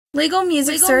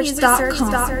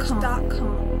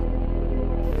LegalMusicSearch.com.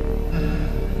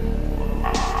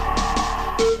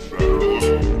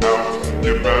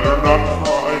 You better not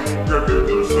cry. Grab your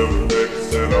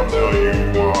crucifix and I'll tell you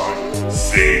why.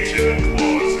 Satan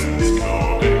Claus is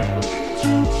coming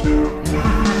to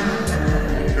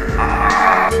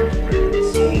town.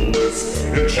 Soulless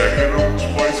and check it out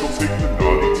twice. We'll take the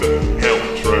naughty to hell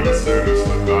and try to seduce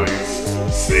the nice.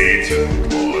 Satan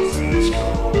Claus is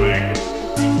coming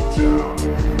to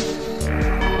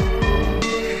town.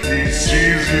 He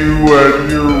sees you when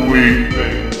you're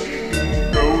weeping.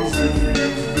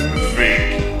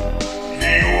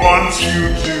 Wants you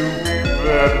to be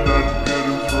bad, not good,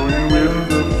 and throw you in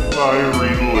the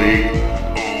fiery lake.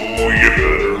 Oh, you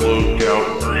better look out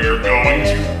or you're going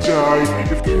to die. If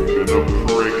you've been a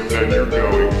prick, then you're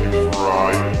going to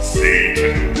fry.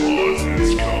 Satan Claus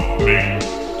is coming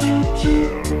to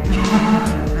town.